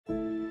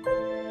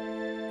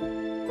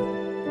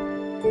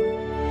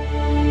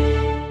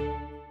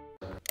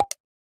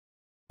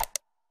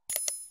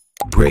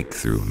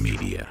Breakthrough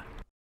Media.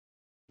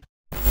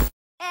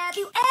 Have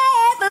you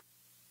ever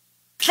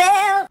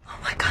felt? Oh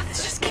my God,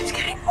 this just keeps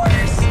getting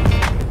worse.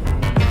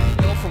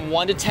 Go from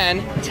 1 to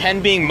 10,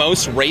 10 being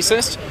most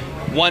racist,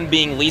 1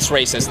 being least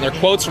racist. And they're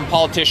quotes from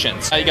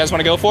politicians. You guys want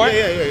to go for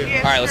it? Yeah.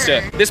 All right, let's do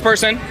it. This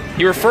person,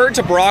 he referred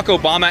to Barack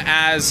Obama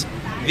as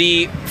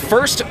the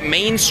first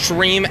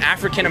mainstream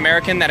African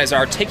American that is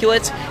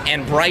articulate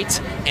and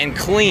bright and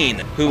clean.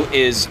 Who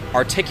is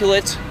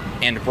articulate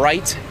and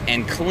bright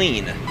and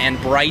clean and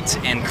bright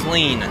and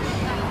clean.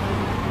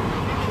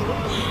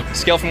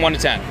 Scale from 1 to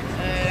 10.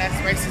 That's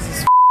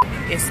racist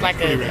as It's like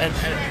a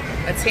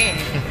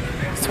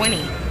 10. 20.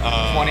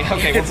 20.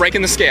 Okay, we're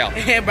breaking the scale.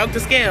 It broke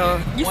the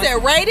scale. You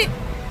said rate it?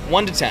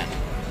 1 to 10.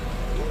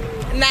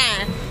 9.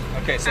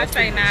 Okay, so I'd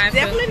say 9.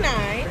 Definitely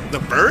 9. The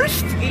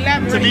first?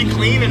 Elaborate. To be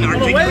clean and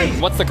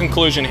articulate? what's the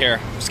conclusion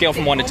here? Scale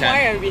from 1 to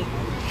 10. 8.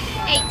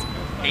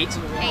 8?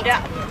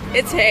 Yeah,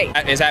 it's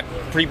 8. Is that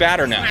pretty bad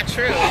or no? Not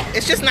true.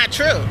 It's just not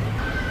true.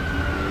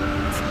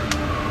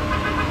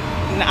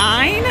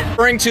 9?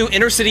 Referring to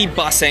inner city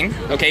busing,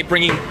 okay,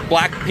 bringing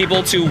black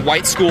people to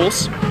white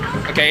schools,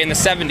 okay, in the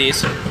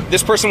 70s.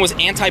 This person was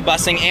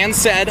anti-busing and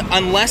said,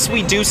 unless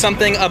we do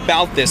something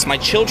about this, my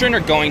children are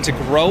going to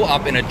grow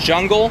up in a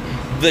jungle,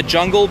 the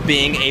jungle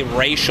being a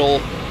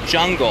racial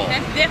jungle.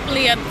 That's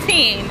definitely a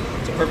 10.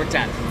 It's a perfect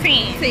 10.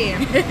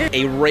 10.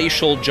 A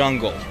racial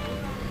jungle.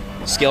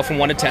 Scale from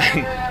 1 to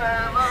 10.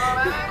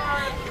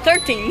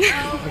 13. So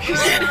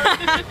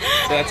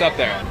that's up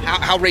there.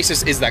 How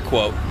racist is that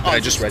quote that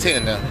I just read?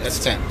 10,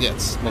 that's 10.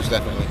 Yes, most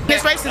definitely.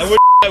 It's racist.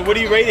 What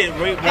do you rate it?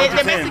 Rate 1 to They're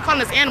 10. basically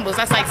calling us animals.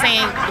 That's like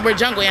saying we're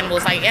jungle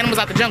animals, like animals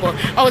out the jungle.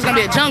 Oh, it's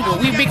gonna be a jungle.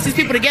 We mix these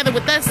people together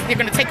with us, they're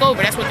gonna take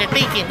over. That's what they're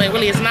thinking, but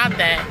really it's not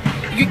that.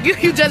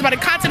 You judge by the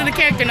content of the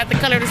character, not the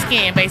color of the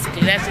skin,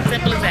 basically. That's as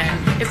simple as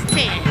that. It's a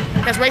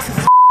 10. That's racist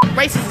as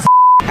Racist as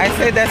I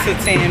say that's a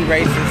 10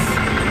 racist.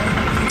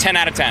 10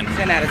 out of 10.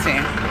 10 out of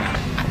 10.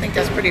 I think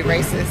that's pretty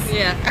racist.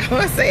 Yeah. I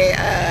would say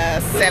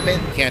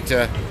 7. Can't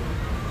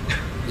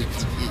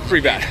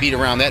Pretty bad. beat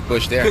around that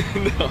bush there.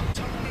 No.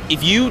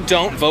 If you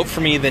don't vote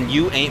for me, then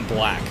you ain't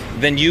black.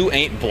 Then you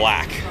ain't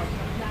black.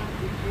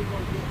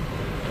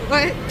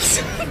 What?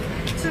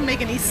 Doesn't make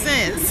any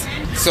sense.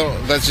 So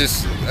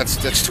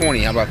that's 20.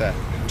 How about that?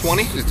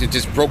 20? It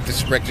just broke the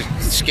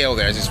scale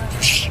there. It's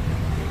just.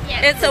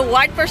 It's a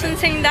white person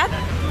saying that?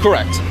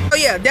 Correct. Oh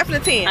yeah,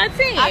 definitely 10. A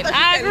 10.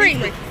 I agree.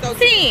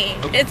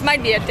 10. It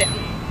might be a 10.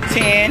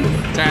 10.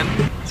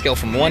 10. Scale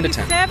from 1 to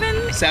 10.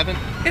 7? 7?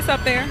 It's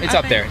up there. It's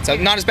up there. It's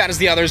not as bad as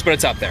the others, but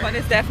it's up there. But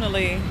it's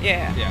definitely,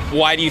 yeah.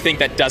 Why do you think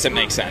that doesn't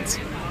make sense?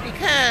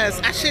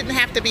 Because I shouldn't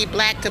have to be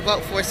black to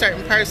vote for a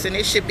certain person.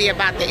 It should be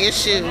about the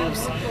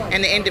issues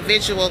and the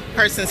individual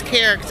person's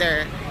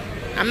character.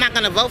 I'm not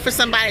going to vote for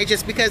somebody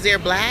just because they're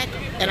black,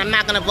 and I'm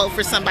not going to vote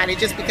for somebody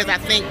just because I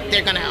think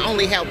they're going to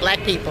only help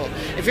black people.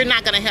 If you're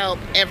not going to help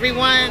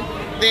everyone,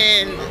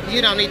 then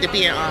you don't need to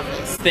be in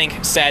office.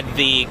 Think said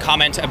the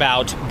comment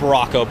about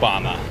Barack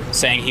Obama,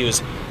 saying he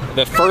was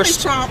the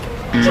first Trump.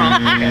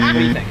 Trump. Okay, what do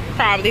you think?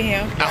 Probably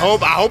him. I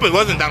hope it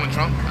wasn't Donald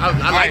Trump.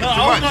 I like it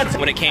too much.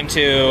 When it came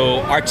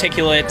to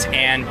articulate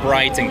and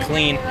bright and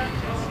clean,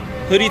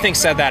 who do you think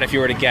said that if you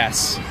were to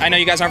guess? I know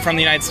you guys aren't from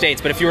the United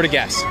States, but if you were to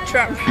guess.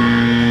 Trump.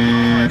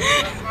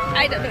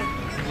 I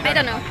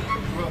don't know.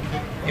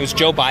 It was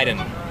Joe Biden.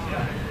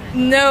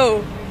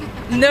 No.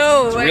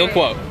 No. It's a real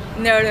quote.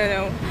 No.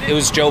 It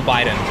was Joe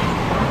Biden.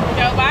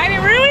 Joe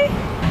Biden, really?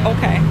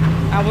 Okay.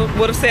 I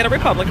would have said a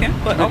Republican,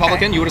 but Republican?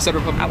 okay. You would have said I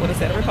Republican? would have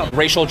said a Republican.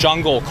 Racial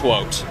jungle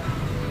quote.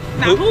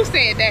 Now, who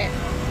said that?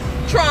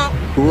 Trump.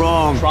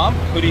 Trump?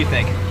 Who do you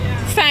think?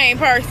 Same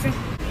person.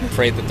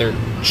 Afraid that their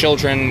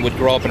children would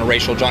grow up in a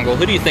racial jungle.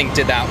 Who do you think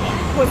did that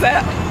one? Was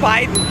that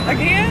Biden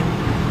again?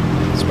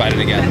 It's Biden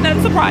That again.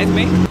 doesn't surprise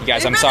me. You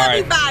guys, I'm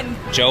sorry.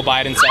 Joe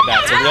Biden said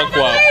that. It's a real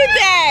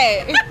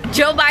quote.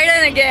 Joe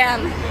Biden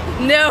again.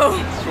 No.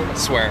 I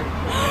swear.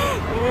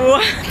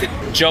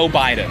 What? Joe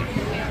Biden.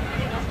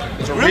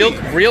 Those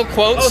are real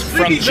quotes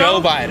from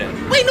Joe Biden.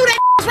 We knew that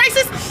was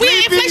racist. We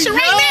in inflation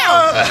right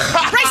now.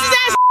 Racist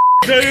ass.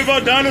 Tell you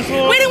about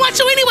dinosaurs. We didn't want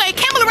you anyway.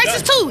 Kamala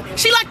racist too.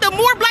 She liked the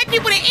more black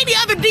people than any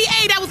other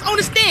DA that was on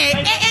the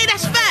stand. Hey,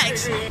 that's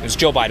facts. It was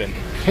Joe Biden.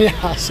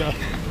 Yeah, so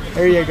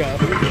there you go.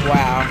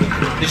 Wow.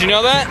 Did you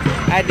know that?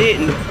 I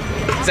didn't.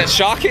 Is that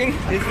shocking?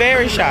 It's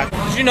very shocking.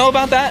 Did you know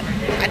about that?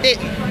 I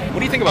didn't. What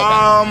do you think about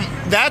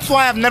that? That's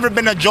why I've never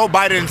been a Joe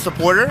Biden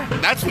supporter.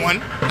 That's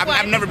one.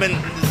 I've never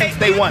been since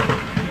day one.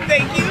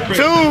 Thank you.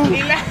 2,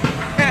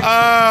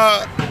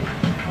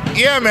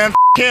 yeah, man,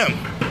 him.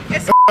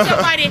 It's Joe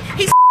Biden.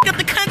 He's up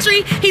the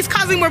country. He's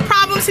causing more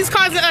problems. He's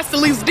causing us to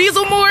lose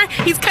diesel more.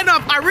 He's cutting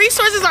off our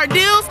resources, our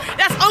deals.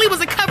 That's only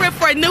was a cover-up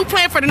for a new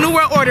plan for the new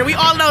world order. We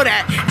all know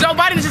that. Joe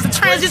Biden is just a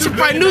transition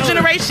for a new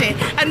generation,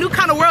 a new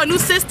kind of world, a new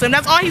system.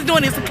 That's all he's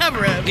doing is a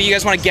cover-up. Do you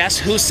guys want to guess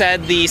who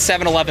said the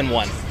 7-Eleven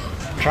one?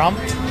 Trump.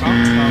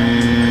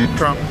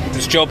 It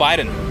was Joe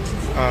Biden.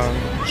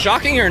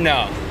 Shocking or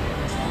no?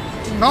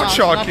 Not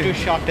shocking. Not too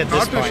shocked at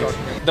this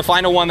point. The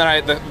final one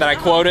that I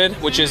quoted,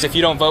 which is, if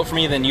you don't vote for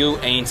me, then you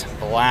ain't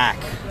black.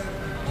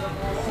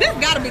 This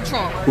gotta be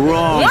Trump.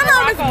 Wrong. One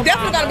of them is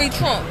definitely gotta be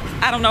Trump.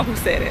 I don't know who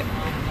said it.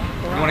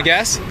 You want to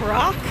guess?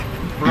 Barack?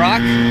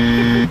 Barack?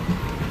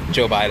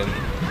 Joe Biden.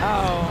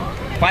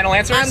 Oh. Final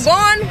answers? I'm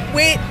going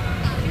with.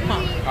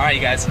 All right,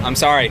 you guys. I'm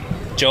sorry.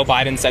 Joe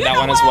Biden said that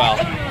one as well.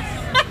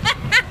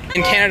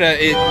 In Canada,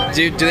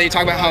 do they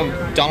talk about how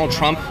Donald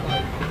Trump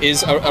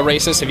is a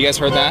racist? Have you guys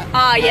heard that?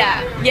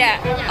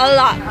 Yeah, a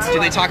lot. Do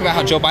they talk about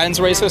how Joe Biden's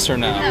a racist or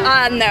no?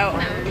 No.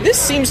 This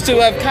seems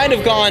to have kind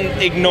of gone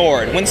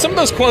ignored. When some of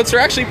those quotes are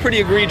actually pretty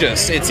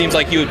egregious, it seems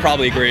like you would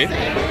probably agree.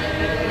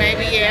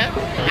 Maybe, yeah.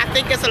 I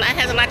think it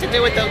has a lot to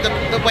do with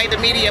the way the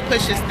media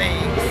pushes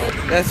things.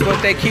 That's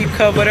what they keep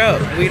covered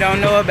up. We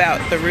don't know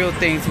about the real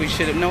things we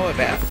should have known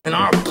about. And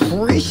I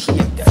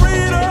appreciate that.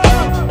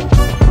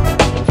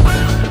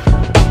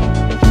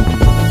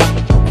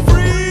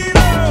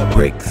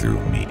 Breakthrough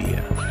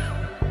Media.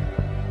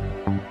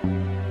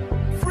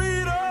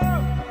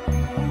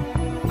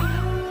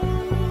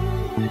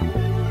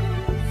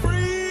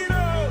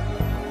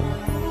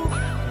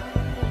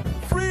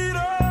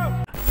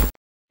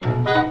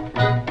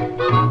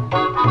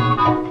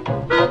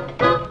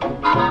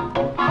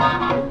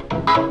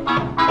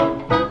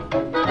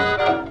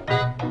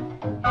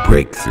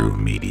 Breakthrough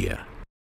Media.